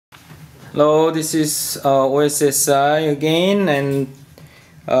Hello, this is OSSI again, and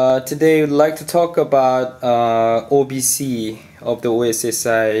today we'd like to talk about OBC of the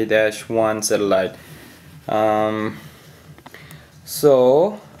OSSI-1 satellite.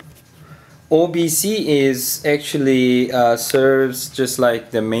 So OBC is actually serves just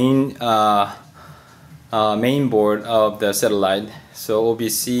like the main board of the satellite. So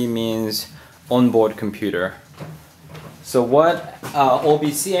OBC means onboard computer. So what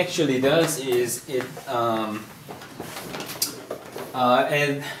OBC actually does is it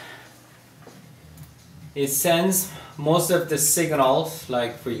sends most of the signals,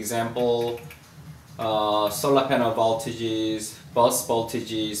 like for example solar panel voltages, bus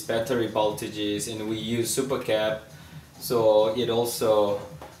voltages, battery voltages, and we use supercap, so it also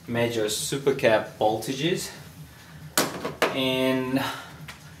measures supercap voltages, and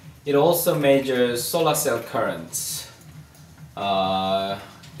it also measures solar cell currents.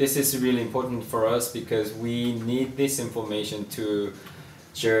 This is really important for us because we need this information to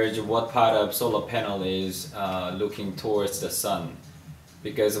judge what part of solar panel is looking towards the sun.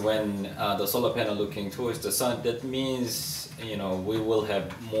 Because when the solar panel looking towards the sun, that means we will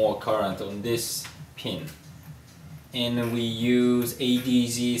have more current on this pin. And we use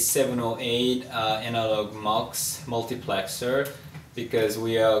ADZ708 analog mux multiplexer because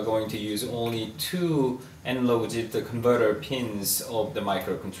we are going to use only two analog digital converter pins of the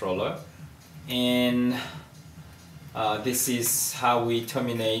microcontroller, and this is how we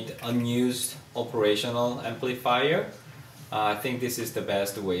terminate unused operational amplifier. I think this is the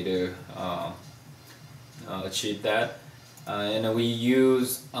best way to achieve that, and we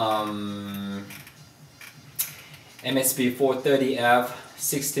use MSP 430F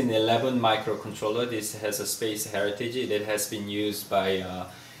 1611 microcontroller. This has a space heritage. It has been used by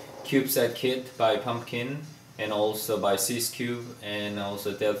CubeSat kit by Pumpkin, and also by SysCube, and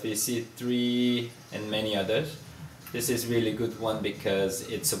also Delphi C3, and many others. This is really good one because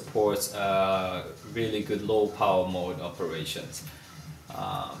it supports really good low power mode operations.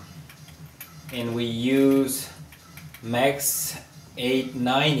 And we use Max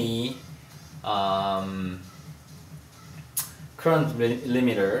 890 current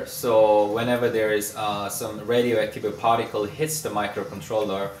limiter, so whenever there is some radioactive particle hits the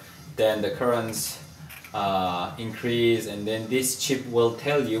microcontroller, then the currents increase, and then this chip will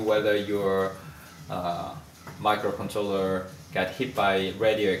tell you whether your microcontroller got hit by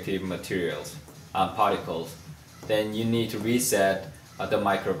radioactive materials, particles. Then you need to reset the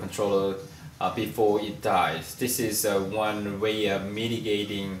microcontroller before it dies. This is one way of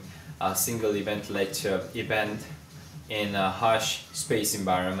mitigating a single event lecture event in a harsh space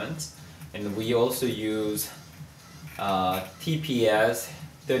environment. And we also use TPS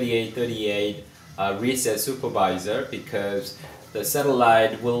 3838 reset supervisor because the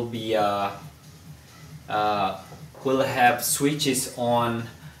satellite will be will have switches on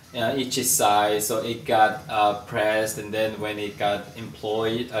each side, so it got pressed, and then when it got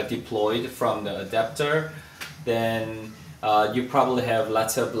deployed from the adapter, then you probably have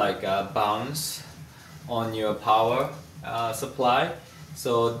lots of bounce on your power supply.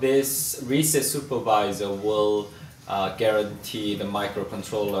 So this reset supervisor will guarantee the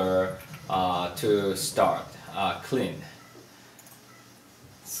microcontroller to start clean.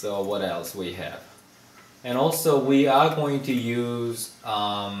 So what else we have? And also we are going to use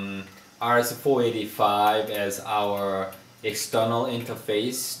RS485 as our external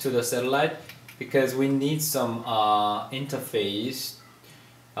interface to the satellite because we need some interface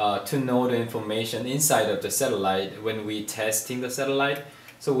to know the information inside of the satellite when we testing the satellite.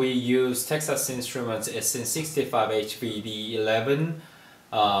 So we use Texas Instruments SN65HVD11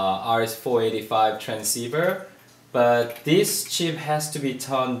 RS485 transceiver, but this chip has to be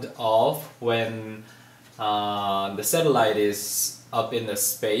turned off when the satellite is up in the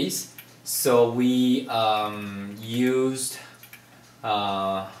space. So we used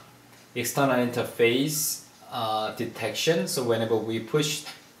external interface detection. So whenever we push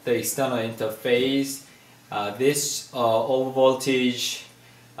the external interface, this overvoltage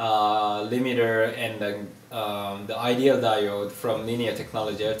limiter and the ideal diode from Linear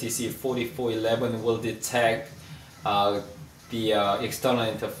Technology LTC4411 will detect the external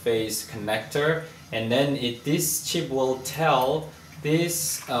interface connector, and then this chip will tell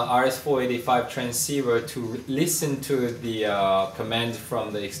this RS485 transceiver to listen to the commands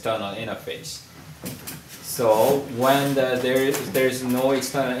from the external interface. So when there is no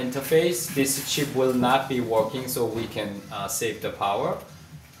external interface, this chip will not be working, so we can save the power.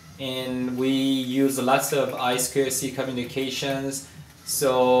 And we use lots of I2C communications.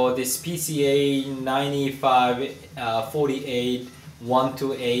 So this PCA 9548 1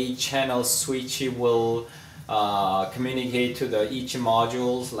 to 8 channel switch will communicate to the each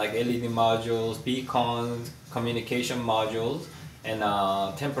modules like LED modules, beacons, communication modules, and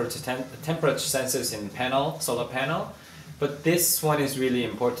temperature sensors in solar panel. But this one is really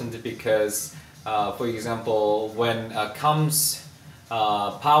important because, for example, when comms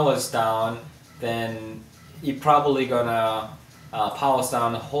powers down, then it probably gonna powers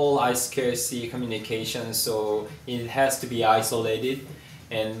down the whole I2C communication, so it has to be isolated,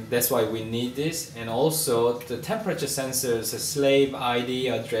 and that's why we need this. And also the temperature sensors, the slave ID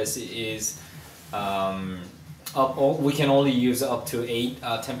address is we can only use up to 8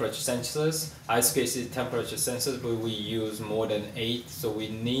 temperature sensors, I2C temperature sensors, but we use more than 8, so we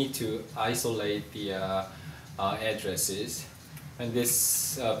need to isolate the addresses. And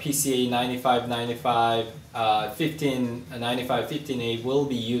this PCA 9595 15A will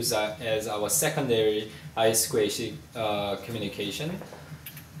be used as our secondary I2C communication.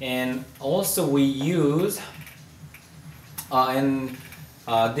 And also we use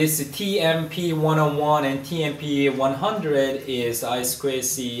this TMP 101 and TMP 100 is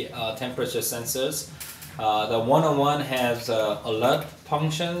I2C temperature sensors. The 101 has alert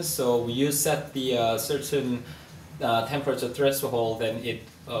functions, so you set the certain temperature threshold, then it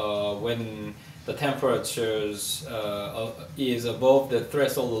when the temperatures is above the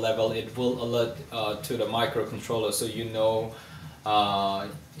threshold level, it will alert to the microcontroller, so you know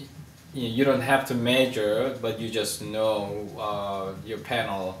you don't have to measure, but you just know your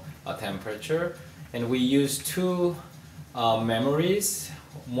panel temperature. And we use 2 memories.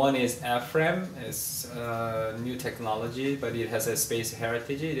 One is FRAM, it's new technology, but it has a space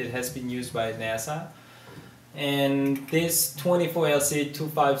heritage. It has been used by NASA. And this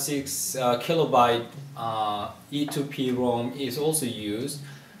 24LC256 kilobyte E2P ROM is also used.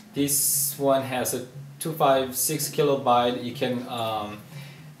 This one has a 256 kilobyte. You can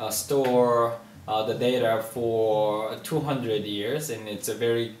store the data for 200 years, and it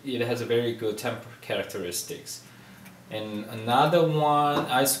has a very good temper characteristics. And another one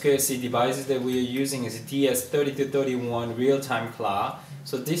I2C devices that we are using is DS3231 real-time clock.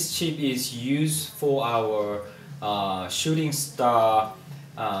 So this chip is used for our shooting star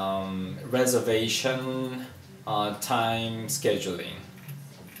reservation time scheduling.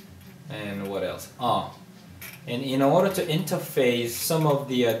 And what else? And in order to interface some of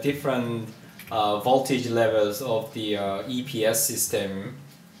the different voltage levels of the EPS system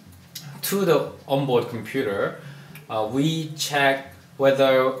to the onboard computer, we check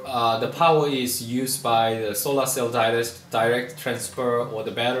whether the power is used by the solar cell direct transfer or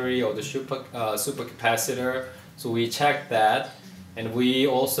the battery or the supercapacitor. So we check that, and we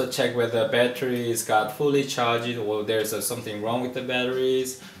also check whether the batteries got fully charged or there's something wrong with the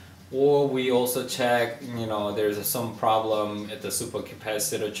batteries. Or we also check, there's some problem at the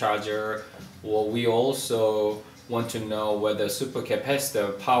supercapacitor charger. Or we also want to know whether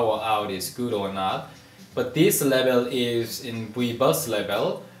supercapacitor power out is good or not. But this level is in V-bus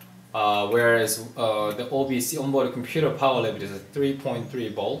level, whereas the OBC onboard computer power level is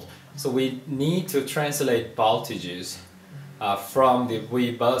 3.3 volt. So we need to translate voltages from the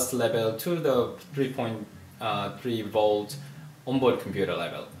V-bus level to the 3.3 volt onboard computer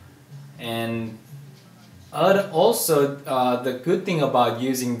level. And also the good thing about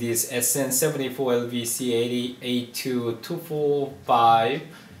using this SN74LVC82245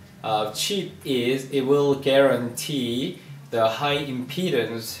 chip is it will guarantee the high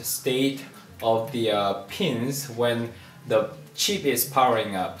impedance state of the pins when the chip is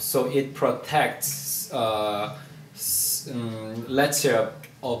powering up. So it protects lecture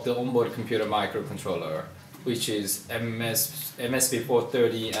of the onboard computer microcontroller, which is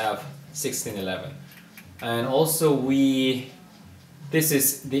MSB430F1611. And also this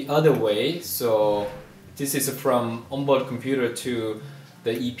is the other way, so this is from onboard computer to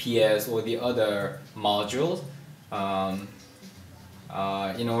the EPS or the other modules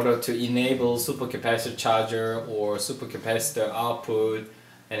in order to enable supercapacitor charger or supercapacitor output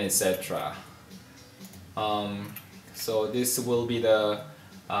and etc. So this will be the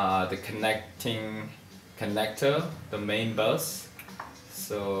connector, the main bus.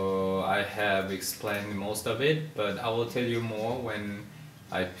 So I have explained most of it, but I will tell you more when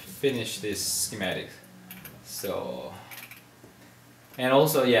I finish this schematic. So, and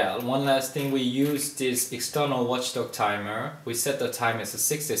also, yeah, one last thing, we use this external watchdog timer. We set the time as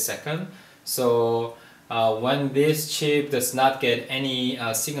 60 seconds. So when this chip does not get any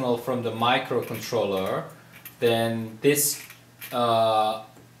signal from the microcontroller, then this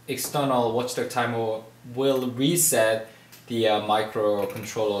external watchdog timer will reset the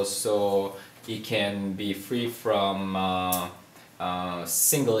microcontroller so it can be free from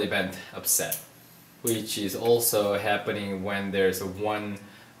single event upset, which is also happening when there's one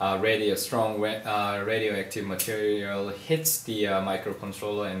strong radioactive material hits the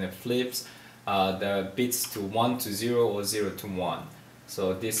microcontroller and it flips the bits to 1 to 0 or 0 to 1.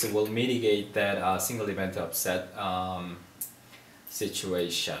 So this will mitigate that single event upset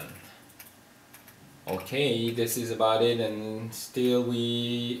situation. Okay, this is about it, and still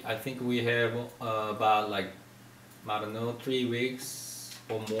I think we have about like, I don't know, 3 weeks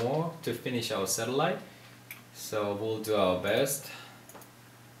or more to finish our satellite, so we'll do our best.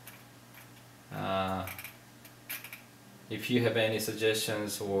 If you have any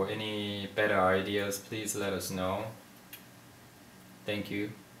suggestions or any better ideas, please let us know. Thank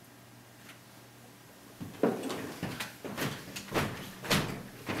you.